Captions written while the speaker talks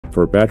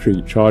For a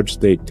battery, charge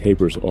state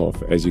tapers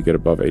off as you get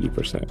above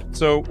 80%.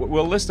 So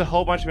we'll list a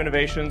whole bunch of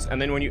innovations,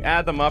 and then when you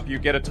add them up, you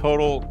get a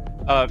total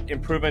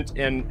improvement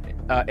in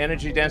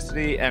energy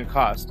density and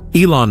cost.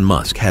 Elon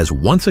Musk has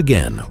once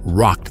again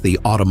rocked the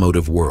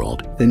automotive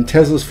world. Then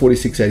Tesla's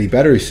 4680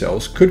 battery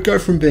cells could go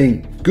from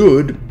being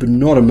good but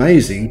not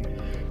amazing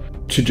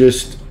to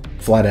just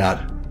flat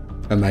out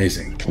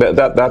amazing.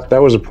 That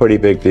was a pretty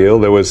big deal.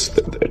 There was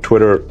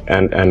Twitter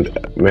and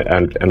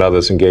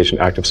others engaged in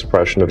active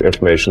suppression of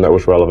information that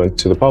was relevant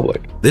to the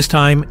public. This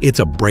time, it's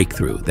a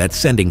breakthrough that's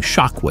sending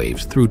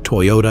shockwaves through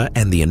Toyota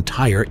and the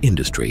entire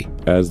industry.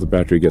 As the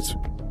battery gets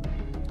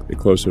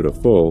closer to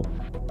full,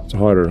 it's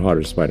harder and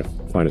harder to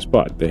find a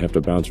spot. They have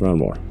to bounce around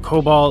more.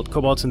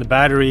 Cobalt's in the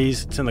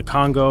batteries, it's in the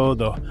Congo,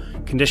 the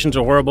conditions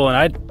are horrible, and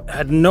I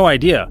had no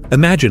idea.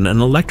 Imagine an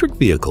electric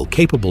vehicle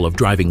capable of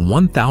driving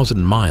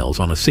 1,000 miles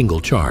on a single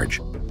charge,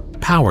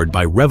 powered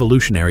by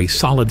revolutionary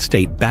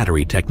solid-state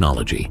battery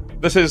technology.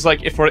 This is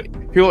like, if for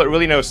people that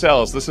really know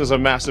cells, this is a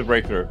massive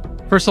breakthrough.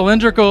 For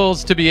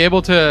cylindricals to be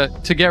able to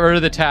get rid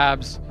of the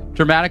tabs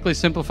dramatically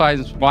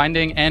simplifies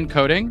winding and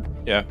coding.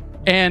 Yeah.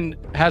 And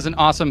has an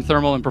awesome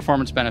thermal and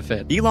performance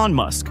benefit. Elon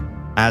Musk.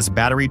 As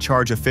battery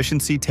charge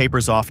efficiency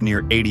tapers off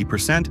near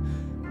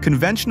 80%,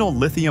 conventional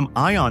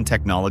lithium-ion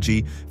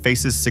technology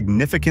faces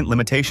significant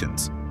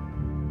limitations.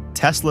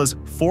 Tesla's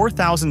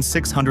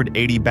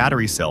 4,680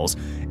 battery cells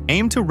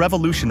aim to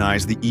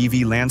revolutionize the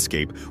EV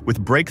landscape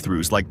with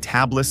breakthroughs like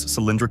tabless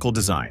cylindrical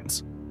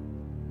designs.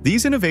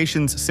 These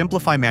innovations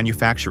simplify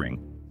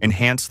manufacturing,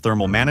 enhance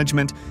thermal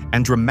management,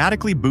 and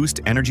dramatically boost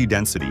energy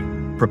density,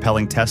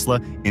 propelling Tesla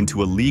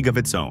into a league of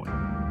its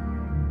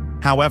own.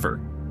 However,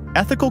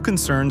 ethical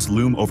concerns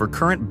loom over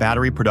current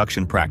battery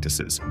production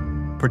practices,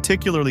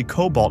 particularly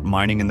cobalt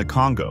mining in the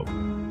Congo,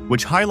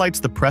 which highlights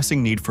the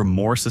pressing need for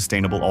more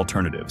sustainable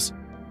alternatives.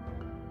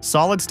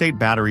 Solid-state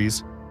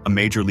batteries, a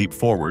major leap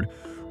forward,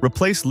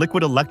 replace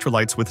liquid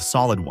electrolytes with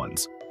solid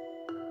ones.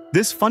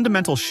 This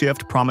fundamental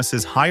shift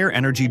promises higher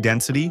energy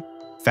density,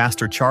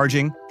 faster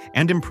charging,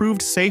 and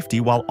improved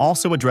safety while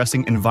also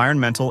addressing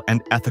environmental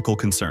and ethical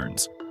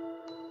concerns.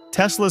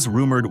 Tesla's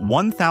rumored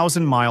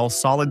 1,000-mile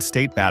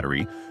solid-state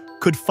battery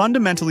could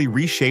fundamentally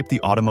reshape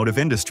the automotive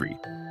industry,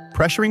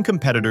 pressuring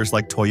competitors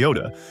like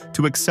Toyota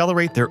to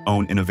accelerate their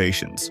own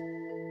innovations.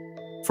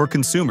 For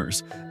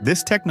consumers,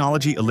 this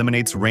technology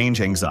eliminates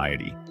range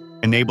anxiety,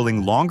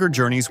 enabling longer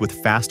journeys with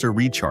faster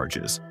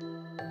recharges.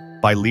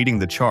 By leading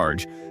the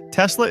charge,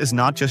 Tesla is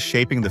not just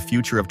shaping the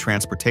future of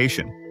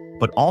transportation,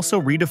 but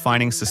also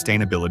redefining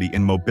sustainability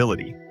in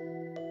mobility.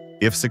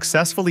 If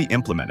successfully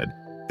implemented,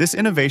 this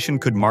innovation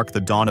could mark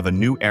the dawn of a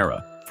new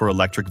era for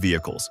electric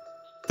vehicles.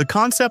 The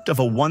concept of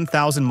a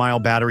 1,000-mile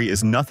battery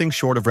is nothing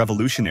short of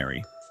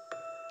revolutionary.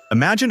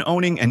 Imagine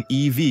owning an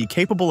EV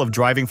capable of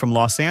driving from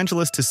Los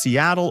Angeles to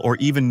Seattle or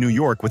even New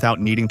York without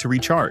needing to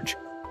recharge.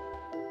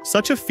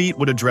 Such a feat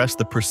would address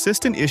the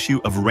persistent issue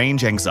of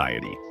range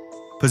anxiety,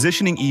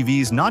 positioning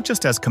EVs not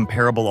just as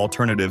comparable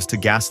alternatives to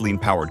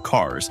gasoline-powered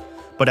cars,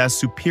 but as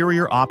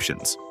superior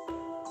options.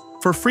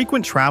 For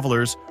frequent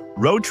travelers,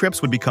 road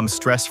trips would become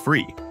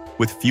stress-free,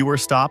 with fewer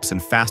stops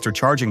and faster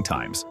charging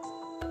times.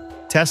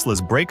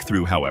 Tesla's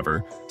breakthrough,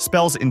 however,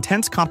 spells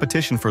intense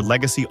competition for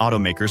legacy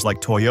automakers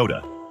like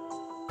Toyota.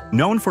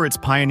 Known for its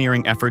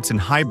pioneering efforts in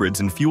hybrids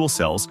and fuel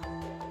cells,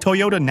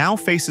 Toyota now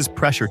faces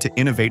pressure to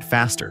innovate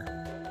faster.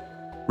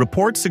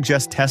 Reports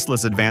suggest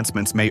Tesla's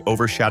advancements may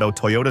overshadow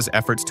Toyota's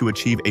efforts to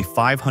achieve a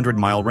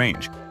 500-mile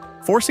range,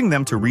 forcing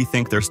them to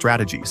rethink their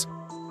strategies.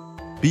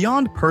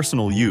 Beyond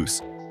personal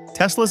use,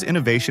 Tesla's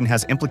innovation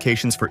has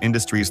implications for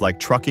industries like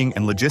trucking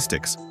and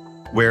logistics,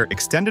 where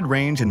extended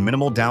range and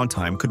minimal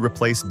downtime could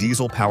replace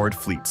diesel-powered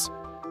fleets.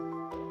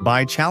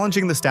 By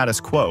challenging the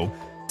status quo,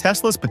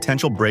 Tesla's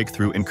potential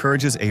breakthrough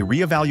encourages a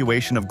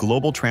reevaluation of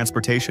global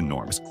transportation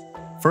norms,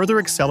 further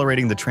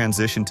accelerating the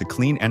transition to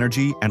clean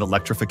energy and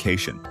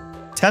electrification.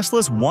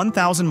 Tesla's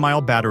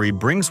 1,000-mile battery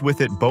brings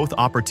with it both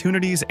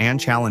opportunities and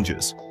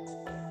challenges.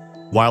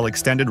 While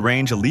extended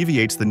range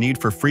alleviates the need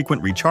for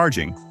frequent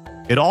recharging,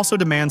 it also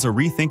demands a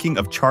rethinking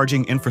of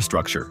charging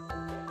infrastructure.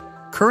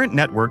 Current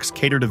networks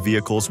cater to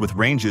vehicles with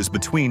ranges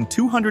between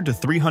 200 to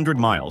 300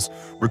 miles,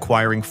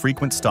 requiring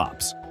frequent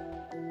stops.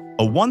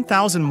 A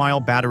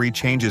 1,000-mile battery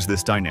changes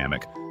this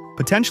dynamic,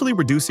 potentially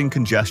reducing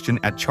congestion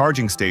at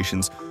charging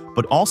stations,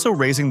 but also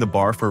raising the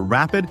bar for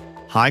rapid,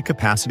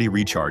 high-capacity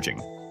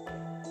recharging.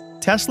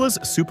 Tesla's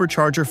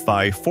Supercharger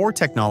Phi 4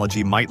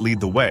 technology might lead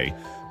the way,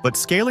 but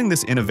scaling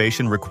this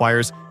innovation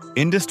requires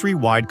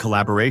industry-wide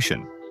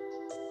collaboration.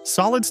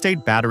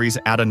 Solid-state batteries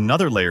add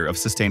another layer of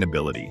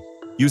sustainability,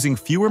 using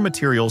fewer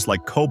materials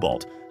like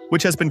cobalt,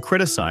 which has been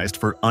criticized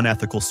for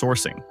unethical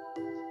sourcing.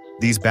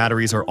 These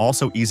batteries are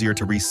also easier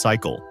to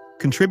recycle,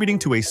 contributing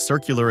to a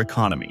circular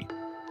economy.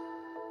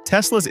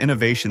 Tesla's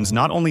innovations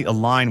not only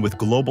align with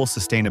global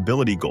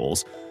sustainability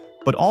goals,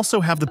 but also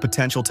have the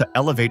potential to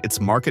elevate its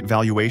market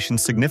valuation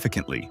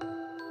significantly.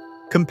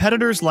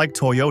 Competitors like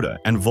Toyota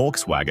and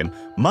Volkswagen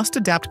must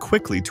adapt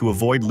quickly to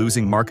avoid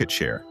losing market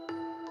share.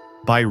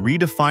 By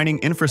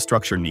redefining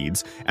infrastructure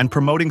needs and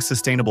promoting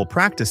sustainable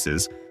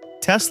practices,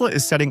 Tesla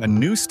is setting a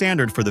new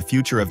standard for the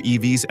future of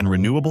EVs and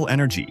renewable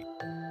energy.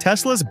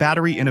 Tesla's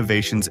battery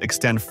innovations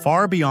extend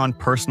far beyond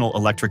personal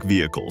electric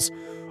vehicles,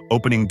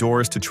 opening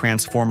doors to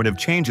transformative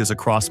changes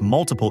across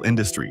multiple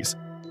industries.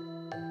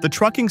 The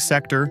trucking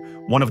sector,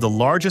 one of the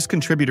largest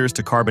contributors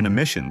to carbon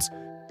emissions,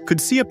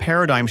 could see a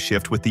paradigm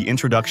shift with the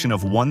introduction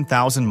of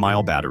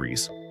 1,000-mile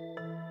batteries.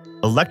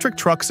 Electric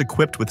trucks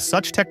equipped with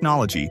such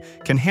technology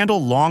can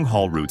handle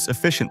long-haul routes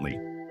efficiently,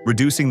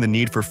 reducing the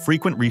need for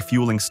frequent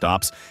refueling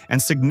stops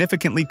and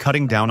significantly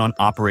cutting down on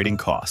operating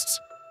costs.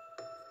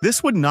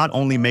 This would not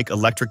only make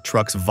electric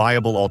trucks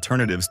viable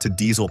alternatives to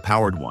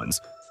diesel-powered ones,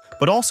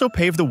 but also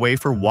pave the way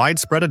for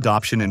widespread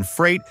adoption in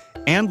freight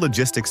and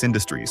logistics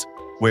industries,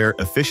 where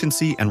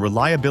efficiency and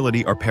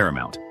reliability are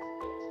paramount.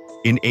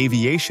 In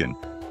aviation,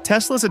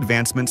 Tesla's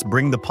advancements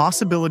bring the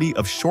possibility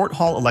of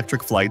short-haul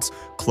electric flights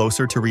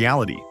closer to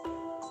reality.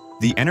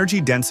 The energy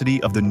density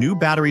of the new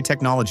battery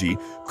technology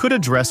could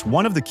address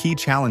one of the key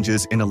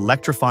challenges in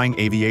electrifying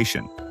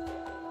aviation: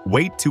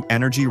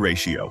 weight-to-energy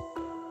ratio.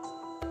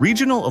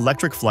 Regional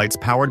electric flights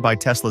powered by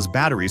Tesla's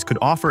batteries could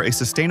offer a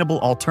sustainable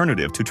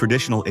alternative to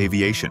traditional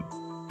aviation,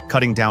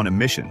 cutting down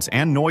emissions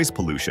and noise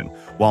pollution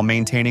while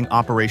maintaining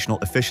operational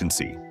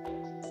efficiency.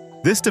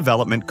 This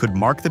development could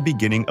mark the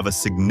beginning of a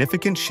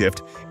significant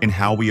shift in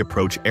how we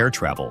approach air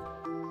travel.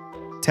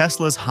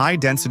 Tesla's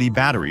high-density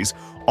batteries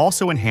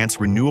also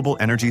enhance renewable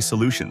energy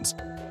solutions,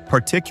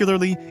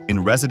 particularly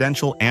in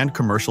residential and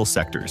commercial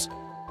sectors.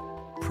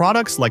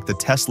 Products like the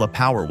Tesla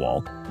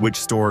Powerwall, which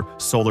store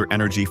solar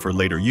energy for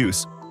later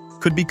use,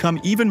 could become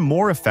even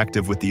more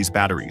effective with these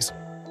batteries.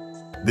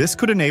 This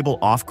could enable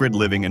off-grid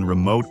living in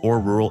remote or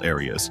rural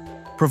areas,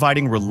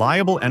 providing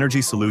reliable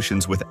energy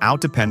solutions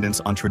without dependence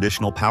on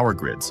traditional power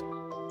grids.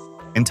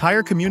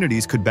 Entire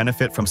communities could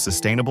benefit from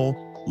sustainable,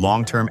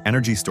 long-term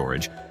energy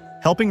storage,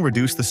 helping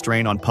reduce the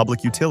strain on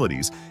public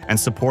utilities and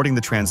supporting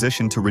the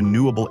transition to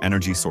renewable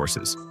energy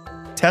sources.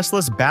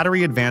 Tesla's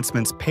battery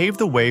advancements pave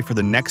the way for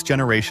the next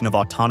generation of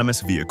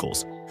autonomous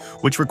vehicles,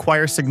 which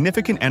require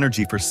significant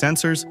energy for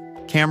sensors,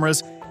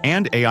 cameras,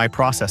 and AI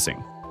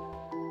processing.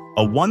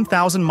 A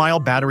 1,000-mile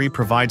battery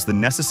provides the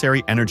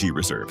necessary energy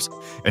reserves,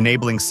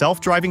 enabling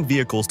self-driving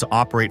vehicles to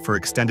operate for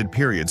extended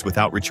periods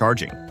without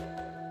recharging.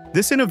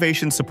 This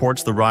innovation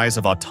supports the rise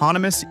of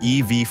autonomous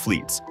EV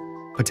fleets,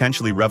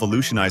 potentially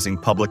revolutionizing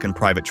public and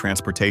private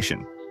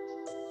transportation.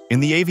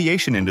 In the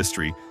aviation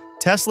industry,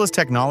 Tesla's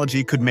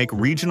technology could make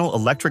regional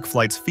electric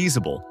flights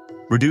feasible,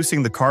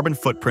 reducing the carbon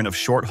footprint of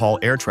short-haul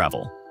air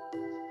travel.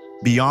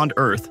 Beyond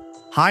Earth,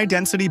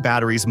 high-density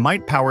batteries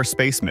might power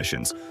space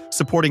missions,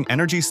 supporting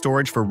energy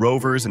storage for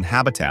rovers and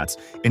habitats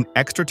in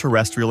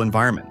extraterrestrial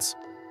environments.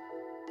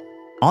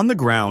 On the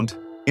ground,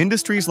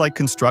 industries like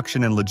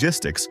construction and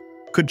logistics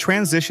could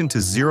transition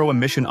to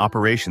zero-emission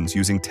operations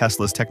using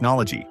Tesla's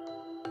technology.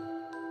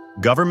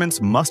 Governments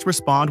must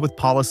respond with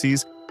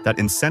policies that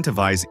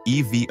incentivize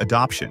EV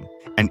adoption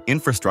and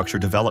infrastructure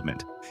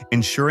development,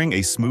 ensuring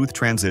a smooth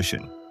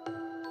transition.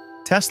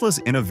 Tesla's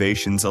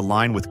innovations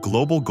align with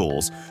global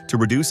goals to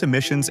reduce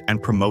emissions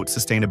and promote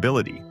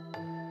sustainability.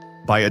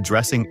 By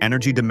addressing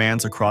energy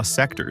demands across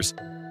sectors,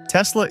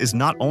 Tesla is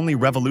not only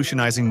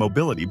revolutionizing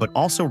mobility but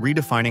also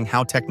redefining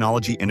how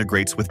technology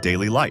integrates with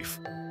daily life.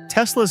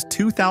 Tesla's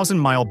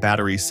 2,000-mile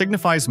battery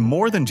signifies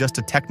more than just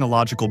a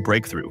technological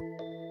breakthrough.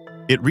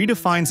 It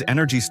redefines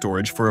energy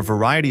storage for a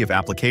variety of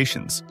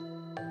applications.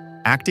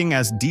 Acting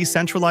as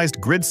decentralized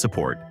grid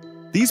support,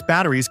 these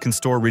batteries can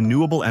store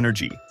renewable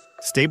energy,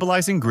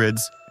 stabilizing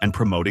grids and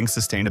promoting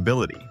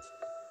sustainability.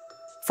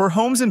 For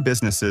homes and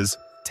businesses,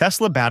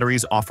 Tesla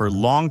batteries offer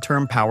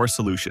long-term power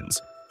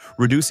solutions,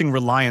 reducing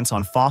reliance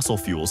on fossil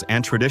fuels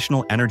and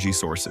traditional energy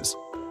sources.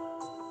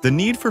 The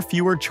need for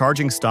fewer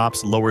charging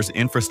stops lowers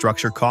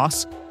infrastructure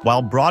costs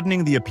while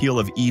broadening the appeal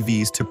of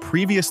EVs to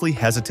previously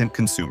hesitant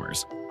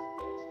consumers.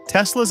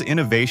 Tesla's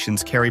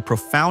innovations carry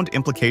profound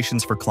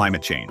implications for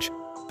climate change,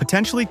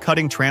 potentially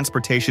cutting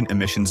transportation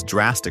emissions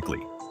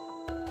drastically.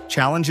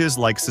 Challenges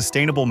like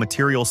sustainable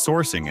material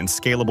sourcing and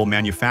scalable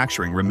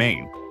manufacturing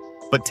remain,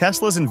 but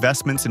Tesla's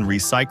investments in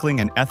recycling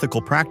and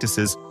ethical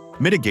practices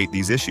mitigate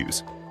these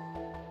issues.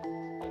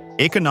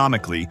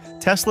 Economically,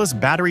 Tesla's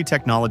battery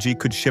technology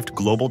could shift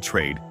global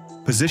trade,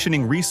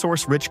 positioning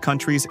resource-rich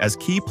countries as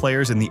key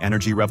players in the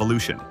energy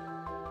revolution.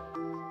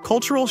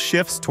 Cultural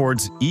shifts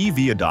towards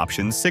EV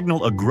adoption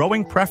signal a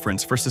growing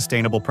preference for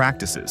sustainable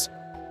practices.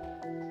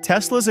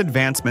 Tesla's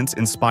advancements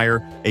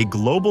inspire a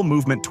global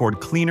movement toward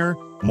cleaner,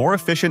 more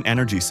efficient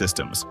energy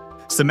systems,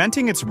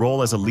 cementing its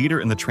role as a leader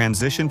in the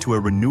transition to a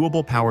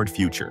renewable-powered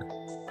future.